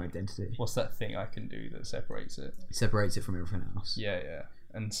create your own identity. What's that thing I can do that separates it? It separates it from everything else. Yeah.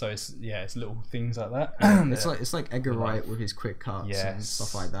 And so it's little things like that. It's like Edgar Wright with his quick cuts and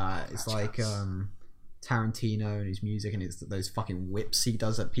stuff like that. It's like Tarantino and his music and those fucking whips he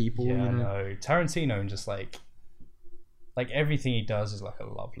does at people. Yeah, I know. Tarantino and just like everything he does is like a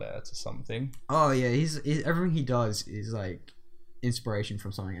love letter to something. Oh yeah, he's everything he does is like inspiration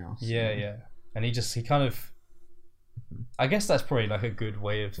from something else. Yeah. And he kind of, I guess that's probably like a good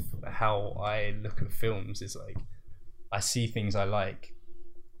way of how I look at films, is like I see things I like,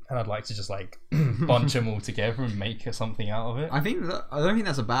 and I'd like to just like bunch them all together and make something out of it. I don't think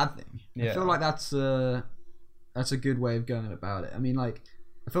that's a bad thing. I feel like that's a good way of going about it. I mean, like,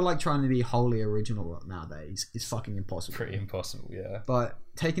 I feel like trying to be wholly original nowadays is fucking impossible. Pretty impossible, yeah. But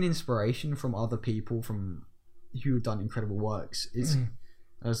taking inspiration from other people who have done incredible works is.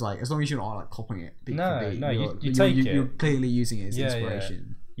 As long as you're not like copying it. You take it. You're clearly using it as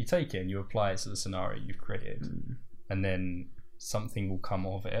inspiration. Yeah. You take it and you apply it to the scenario you've created, and then something will come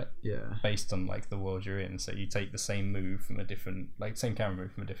of it. Yeah. Based on like the world you're in. So you take the same move from same camera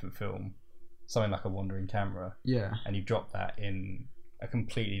move from a different film, something like A Wandering Camera. Yeah. And you drop that in a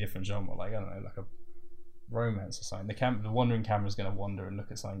completely different genre, like I don't know, like a romance or something. The Wandering Camera is going to wander and look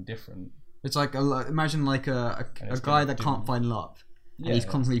at something different. It's like imagine like a guy that can't find love. And he's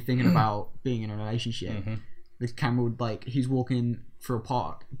constantly thinking about being in a relationship. This camera would he's walking through a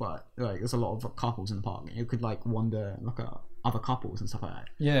park, but like there's a lot of couples in the park. And it could like wander and look at other couples and stuff like that.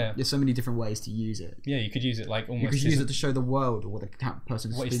 Yeah, there's so many different ways to use it. Yeah, you could use it like almost. You could use it to show the world what the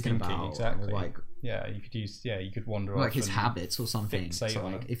person's thinking about. Exactly. Or like you could wander like his habits or something. So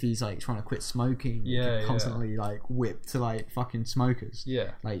like if he's like trying to quit smoking, you could constantly like whip to like fucking smokers.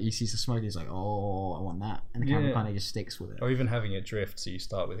 Yeah, like he sees a smoker, he's like, oh, I want that, and the camera kind of just sticks with it. Or even having it drift, so you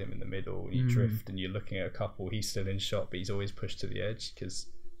start with him in the middle, and you drift, and you're looking at a couple. He's still in shot, but he's always pushed to the edge because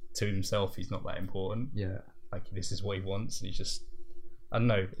to himself he's not that important. Yeah. like this is what he wants, and he's just, I don't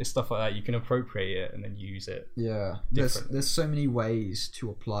know, it's stuff like that. You can appropriate it and then use it. Yeah, there's so many ways to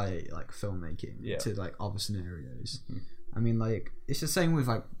apply like filmmaking to like other scenarios. I mean, like it's the same with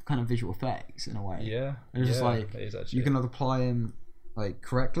like kind of visual effects in a way. Yeah, it's just like it is actually. You can either apply them like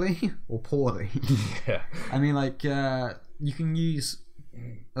correctly or poorly. Yeah, I mean, like you can use.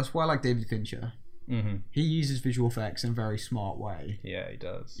 That's why I like David Fincher. He uses visual effects in a very smart way. Yeah, he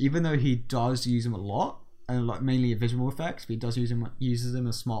does. Even though he does use them a lot, and like mainly visual effects, but he does uses them in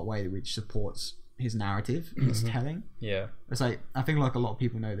a smart way which supports his narrative he's telling. Yeah, it's like I think like a lot of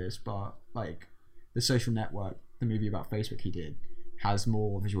people know this, but like The Social Network, the movie about Facebook he did, has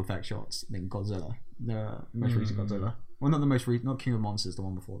more visual effect shots than Godzilla, the most recent Godzilla. Well, not the most recent, not King of Monsters, the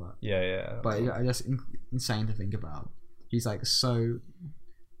one before that. Yeah. But I just insane to think about. He's like so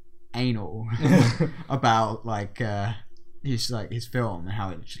anal about like his film and how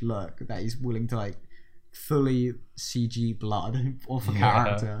it should look, that he's willing to like fully CG blood off a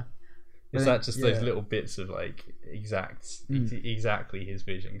character. Is that just those little bits of like exactly his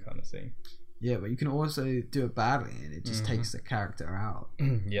vision kind of thing? Yeah, but you can also do it badly and it just takes the character out.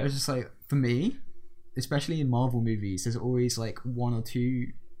 Yeah, it's just like, for me, especially in Marvel movies, there's always like one or two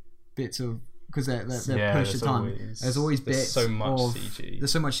bits of, because they're pushed a ton. There's always bits so much of CG.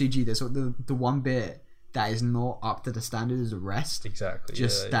 There's so much CG. There's the one bit that is not up to the standard as the rest. Exactly.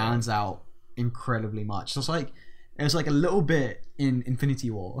 Just stands out incredibly much. So it's like there's like a little bit in Infinity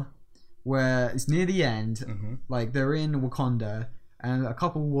War where it's near the end, like they're in Wakanda and a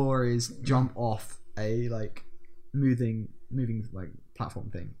couple warriors jump off a like moving like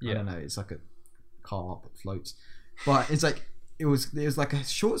platform thing. I don't know. It's like a car that floats, but it's like it was like a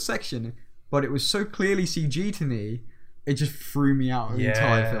short section. But it was so clearly CG to me, it just threw me out of the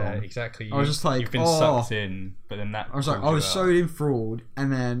entire film. Yeah, exactly. I was just like, you've been sucked in, but then that. I was like, I was so enthralled,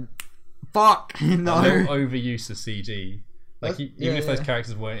 and then, fuck, no. A little overuse of CG. Like even if those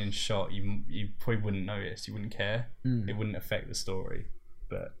characters weren't in shot, you probably wouldn't notice. You wouldn't care. It wouldn't affect the story,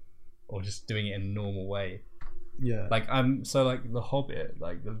 or just doing it in a normal way. Yeah. Like so like The Hobbit,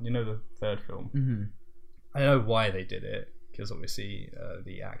 like the third film. I know why they did it. Because obviously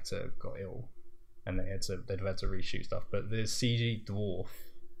the actor got ill, and they'd had to reshoot stuff. But the CG dwarf,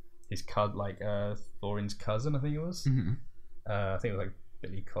 his Thorin's cousin, I think it was. I think it was like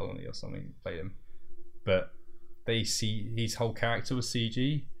Billy Connolly or something played him. But his whole character was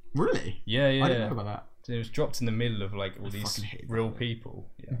CG. Really? Yeah. I didn't know about that. It was dropped in the middle of like all these real people.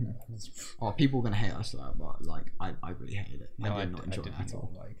 Yeah. Oh, people are gonna hate us for that, but like I really hated it. No, I did not enjoy it at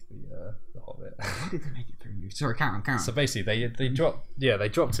all. Like the Hobbit. How did they make it through? Sorry, Karen. So basically, they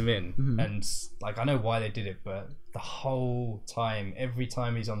dropped him in, and like I know why they did it, but the whole time, every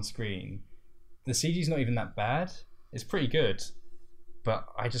time he's on screen, the CG's not even that bad. It's pretty good, but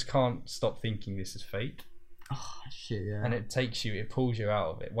I just can't stop thinking this is fake. Oh shit, yeah. And it pulls you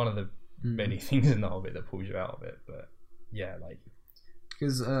out of it. One of the many things in The Hobbit that pulls you out of it, but yeah, like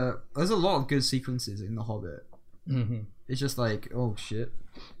because there's a lot of good sequences in The Hobbit. It's just like, oh shit.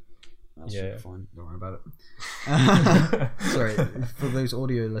 That's fine. Don't worry about it. Sorry for those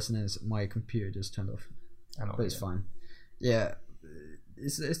audio listeners. My computer just turned off, but it's fine. Yeah,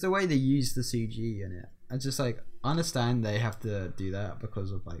 it's the way they use the CG in it. I just like understand they have to do that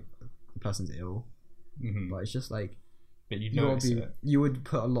because of like the person's ill, but it's just like. But you would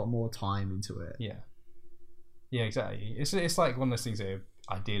put a lot more time into it. Yeah, exactly. It's like one of those things that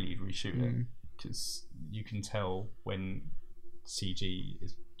ideally you'd reshoot it, because you can tell when CG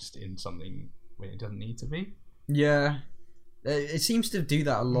is just in something when it doesn't need to be. Yeah, it seems to do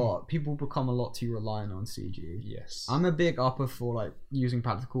that a lot. People become a lot too reliant on CG. Yes, I'm a big upper for like using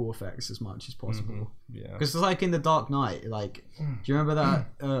practical effects as much as possible. Yeah, because it's like in The Dark Knight. Like, do you remember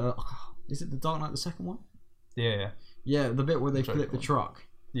that? Is it The Dark Knight, the second one? Yeah. Yeah, the bit where they flip the truck.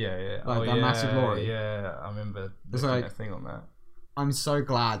 Yeah. Like that massive lorry. Yeah, I remember that thing on that. I'm so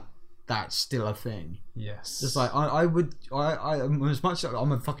glad that's still a thing. Yes. Just like I as much as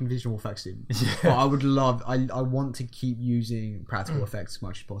I'm a fucking visual effects student, but I would love, I want to keep using practical effects as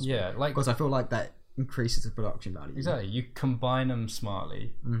much as possible. Yeah, like because I feel like that increases the production value. Exactly. You combine them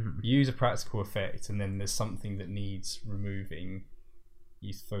smartly. Use a practical effect, and then there's something that needs removing.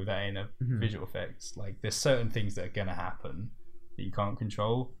 You throw that in a visual effects. Like there's certain things that are gonna happen that you can't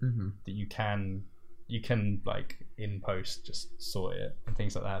control, that you can like in post just sort it and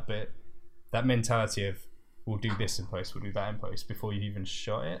things like that. But that mentality of we'll do this in post, we'll do that in post before you've even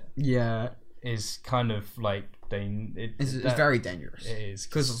shot it, is kind of like it's very dangerous. It is,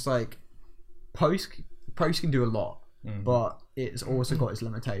 because it's like post can do a lot, but it's also got its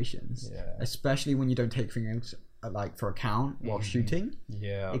limitations. Especially when you don't take things like for account while shooting.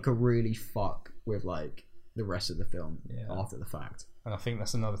 It could really fuck with like the rest of the film Yeah. after the fact. And I think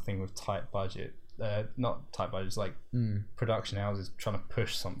that's another thing with tight budget. Not tight budgets, like production houses trying to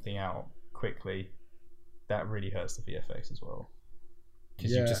push something out quickly. That really hurts the VFX as well.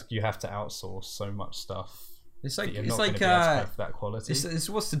 Because you have to outsource so much stuff. It's like you're it's not like gonna be able to have that quality. it's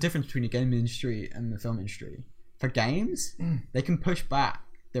what's the difference between the game industry and the film industry? For games, they can push back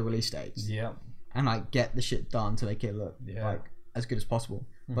their release dates. Yeah. And like get the shit done to make it look like as good as possible.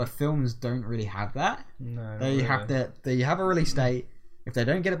 But films don't really have that. No. They have a release date. If they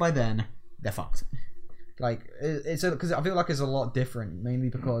don't get it by then, they're fucked. Like it's because I feel like it's a lot different, mainly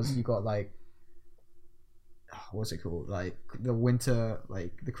because you got like what's it called? Like the winter,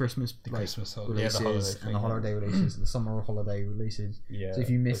 like the Christmas, Christmas releases and the holiday releases, and the summer holiday releases. Yeah. So if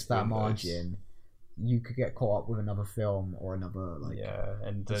you miss that margin, you could get caught up with another film or another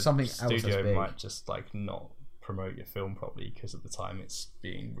and the something studio might just like not promote your film properly because of the time it's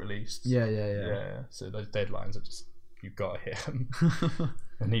being released. Yeah. So those deadlines are just, you've got to hit them.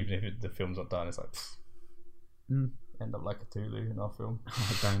 And even if the film's not done, it's like end up like a Cthulhu in our film.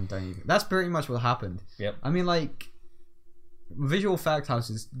 don't even. That's pretty much what happened. Yep. I mean, like visual effect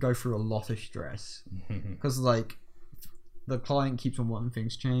houses go through a lot of stress because like the client keeps on wanting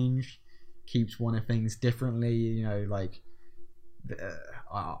things changed, keeps wanting things differently. You know, like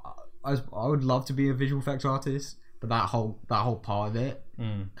I would love to be a visual effects artist, but that whole part of it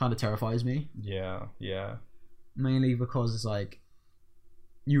kind of terrifies me. Yeah. Mainly because it's like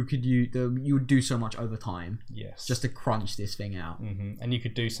you would do so much over time. Yes. Just to crunch this thing out. And you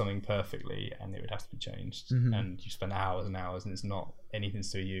could do something perfectly, and it would have to be changed. And you spend hours and hours, and it's not anything to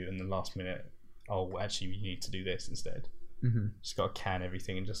do with you. And the last minute, oh, actually, you need to do this instead. Just got to can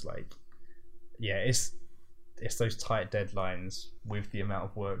everything and just like, it's those tight deadlines with the amount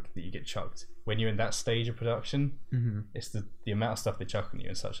of work that you get chucked when you're in that stage of production. It's the amount of stuff they chuck on you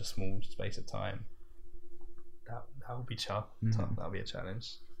in such a small space of time. That would be tough. That would be a challenge.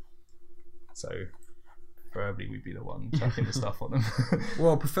 So preferably we'd be the one chucking the stuff on them.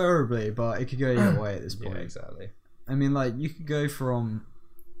 Well, preferably, but it could go either way at this point. Yeah, exactly. I mean, like you could go from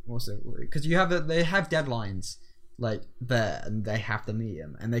because they have deadlines like there, and they have to meet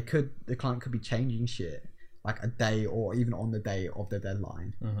them, and the client could be changing shit like a day or even on the day of the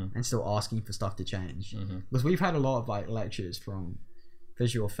deadline, and still asking for stuff to change. Because we've had a lot of like lectures from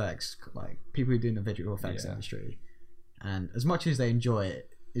visual effects, like people who do in the visual effects industry, and as much as they enjoy it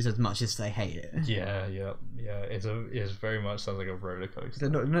is as much as they hate it. Yeah. It's very much sounds like a roller coaster.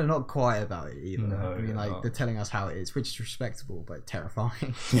 They're not quiet about it either. No, I mean, like they're telling us how it is, which is respectable but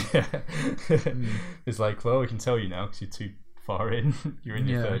terrifying. It's like, well, we can tell you now because you're too far in. You're in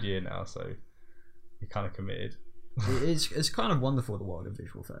your third year now, so you're kind of committed. It's kind of wonderful, the world of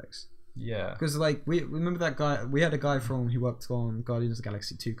visual effects. Yeah, because like we remember that guy. We had a guy who worked on Guardians of the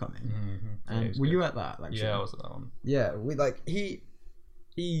Galaxy 2 come in, and were you at that lecture? Yeah, I was at that one. Yeah, we like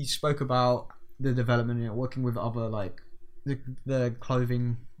he spoke about the development, working with other like the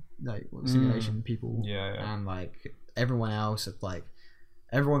clothing like simulation people, and like everyone else. It's like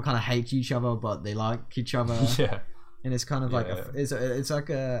everyone kind of hates each other, but they like each other. And it's kind of like it's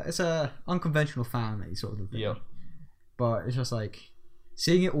a unconventional family sort of thing. But it's just like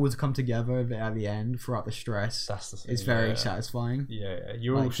seeing it all to come together at the end throughout the stress. That's the thing. It's very satisfying.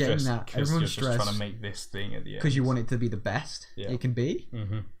 You're like all stressed because you're just trying to make this thing at the end because you want it to be the best it can be.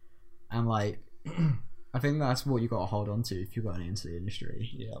 And like I think that's what you got to hold on to if you're going into the industry.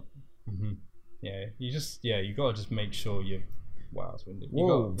 You got to just make sure you. Wow, it's windy.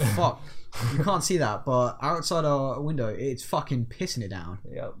 Whoa, fuck! You can't see that, but outside our window, it's fucking pissing it down.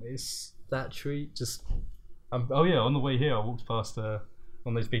 Yeah, it's that tree. Just on the way here, I walked past one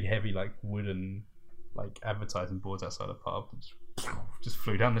of those big, heavy, like wooden, like advertising boards outside a pub. Just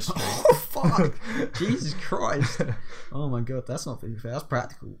flew down the street. Oh fuck! Jesus Christ! Oh my god, that's not very fair. That's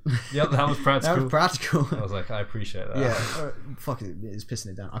practical. Yep, that was practical. That was practical. I was like, I appreciate that. Yeah, fuck it, it's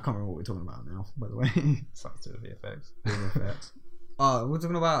pissing it down. I can't remember what we're talking about now. By the way, something to do with VFX. VFX. We're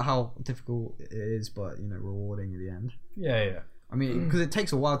talking about how difficult it is, but rewarding at the end. Yeah. I mean, because it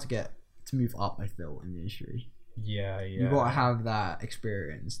takes a while to move up, I feel, in the industry. Yeah. You got to have that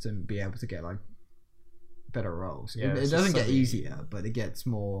experience to be able to get like better roles. Yeah, it doesn't get easier, but it gets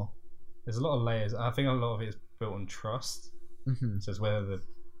more. There's a lot of layers. I think a lot of it is built on trust. So it's whether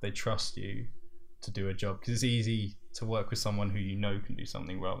they trust you to do a job, because it's easy to work with someone who you know can do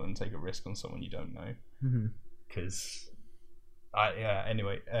something rather than take a risk on someone you don't know. Because.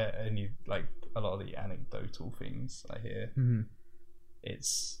 Anyway, like a lot of the anecdotal things I hear,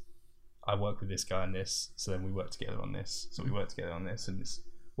 it's I work with this guy on this, so then we work together on this, so we work together on this, and it's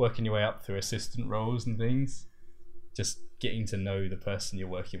working your way up through assistant roles and things, just getting to know the person you're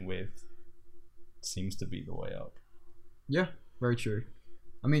working with, seems to be the way up. Yeah, very true.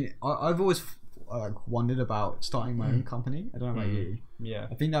 I mean, I've always wondered about starting my own company. I don't know about you. Yeah.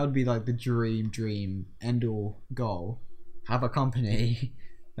 I think that would be like the dream end all goal. Have a company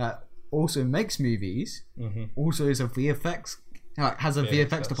that also makes movies, also is a VFX, has a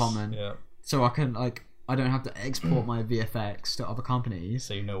VFX department, so I can I don't have to export my VFX to other companies.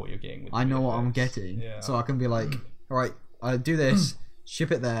 So you know what you're getting. With I know VFX. what I'm getting, so I can be like, all right, I do this,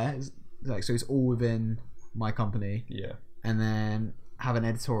 ship it there, so it's all within my company. Yeah. And then have an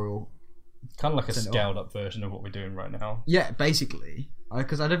editorial. Kind of like a scaled up version of what we're doing right now. Yeah, basically,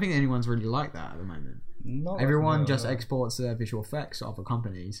 because I don't think anyone's really like that at the moment. Everyone just exports their visual effects to other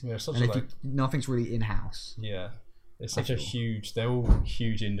companies, and nothing's really in house. Yeah, it's such a huge. They're all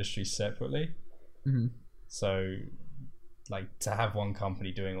huge industries separately. So, to have one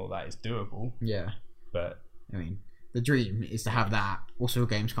company doing all that is doable. Yeah, but I mean, the dream is to have that, also a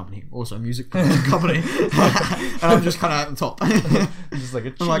games company, also a music company, and I'm just kind of at the top. Just like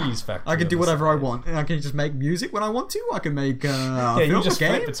a cheese factory. I can do whatever I want. I can just make music when I want to. I can make you just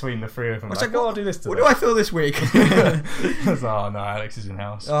flip between the three of them. I'll do this today. What do I feel this week? Oh no, Alex is in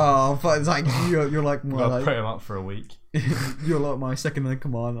house. Oh, but it's like you're like my I'll put him up for a week. You're like my second in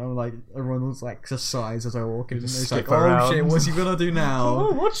command. I'm like everyone was like just sighs as I walk in, and it's like, around. Oh shit, what's he gonna do now?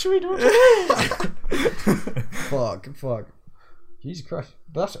 Oh, what should we do today? Fuck. Jesus Christ.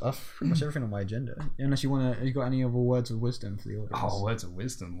 But that's pretty much everything on my agenda. Unless you got any other words of wisdom for the audience? Oh, words of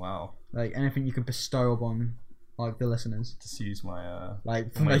wisdom! Wow. Like anything you can bestow upon the listeners. Just use my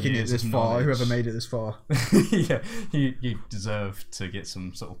for making it this far. Whoever made it this far. Yeah, you deserve to get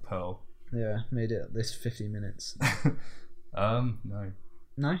some sort of pearl. Yeah, made it this 15 minutes. No.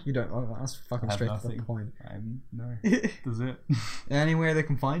 No, you don't. Oh, that's fucking straight to the point. No. Does it? Anywhere they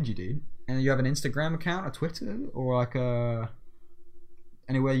can find you, dude. And you have an Instagram account, a Twitter, or like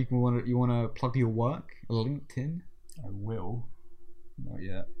anywhere you want to plug your work, a LinkedIn. I will. Not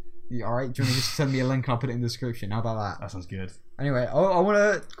yet. Yeah, all right. Do you want to just send me a link? And I'll put it in the description. How about that? That sounds good. Anyway, I want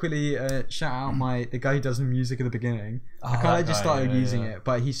to quickly shout out the guy who does the music at the beginning. I kind of just started using it,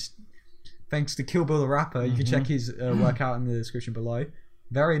 but he's thanks to Kill Bill the Rapper. You can check his work out in the description below.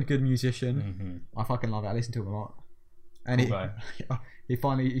 Very good musician. I fucking love it. I listen to him a lot. And he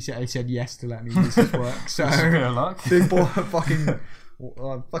finally said yes to let me use his work. So good luck. Big boy, fucking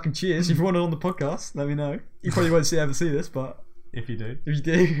cheers. If you want it on the podcast, let me know. You probably won't ever see this, but if you do,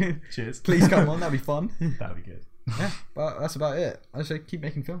 cheers. Please come on. That'd be fun. That'd be good. Yeah, but that's about it. I say keep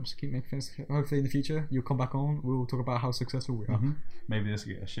making films. Hopefully in the future you'll come back on. We'll talk about how successful we are. Maybe this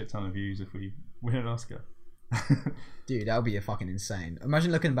will get a shit ton of views if we win an Oscar. Dude, that would be a fucking insane.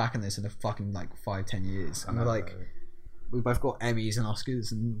 Imagine looking back on this in a fucking 5-10 years, and we both got Emmys and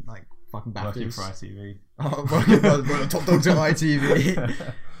Oscars and fucking BAFTAs. Working for ITV. Oh, we're top dogs at ITV,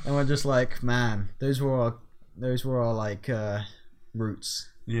 and we're just like, man, those were our roots.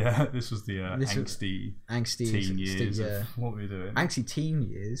 Yeah, this was the angsty teen years of what we were doing. Angsty teen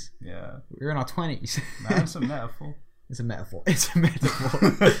years? Yeah. We were in our 20s. That's a metaphor. It's a metaphor.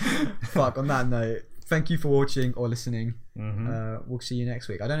 Fuck, on that note, thank you for watching or listening. We'll see you next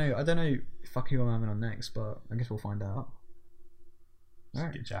week. I don't know who I'm having on next, but I guess we'll find out.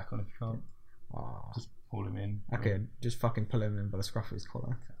 Just get Jack on if you can't. Just pull him in. Okay, just fucking pull him in by the scruff of his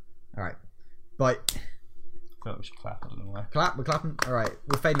collar. Alright. Bye. I feel like we should clap. I don't know why. We're clapping. Alright,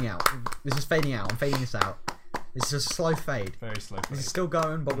 we're fading out. This is fading out. I'm fading this out. It's a slow fade. Very slow fade. This is still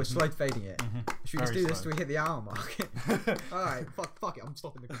going, but we're slow fading it. Should we just do this till we hit the hour mark? Alright, fuck it. I'm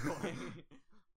stopping the recording.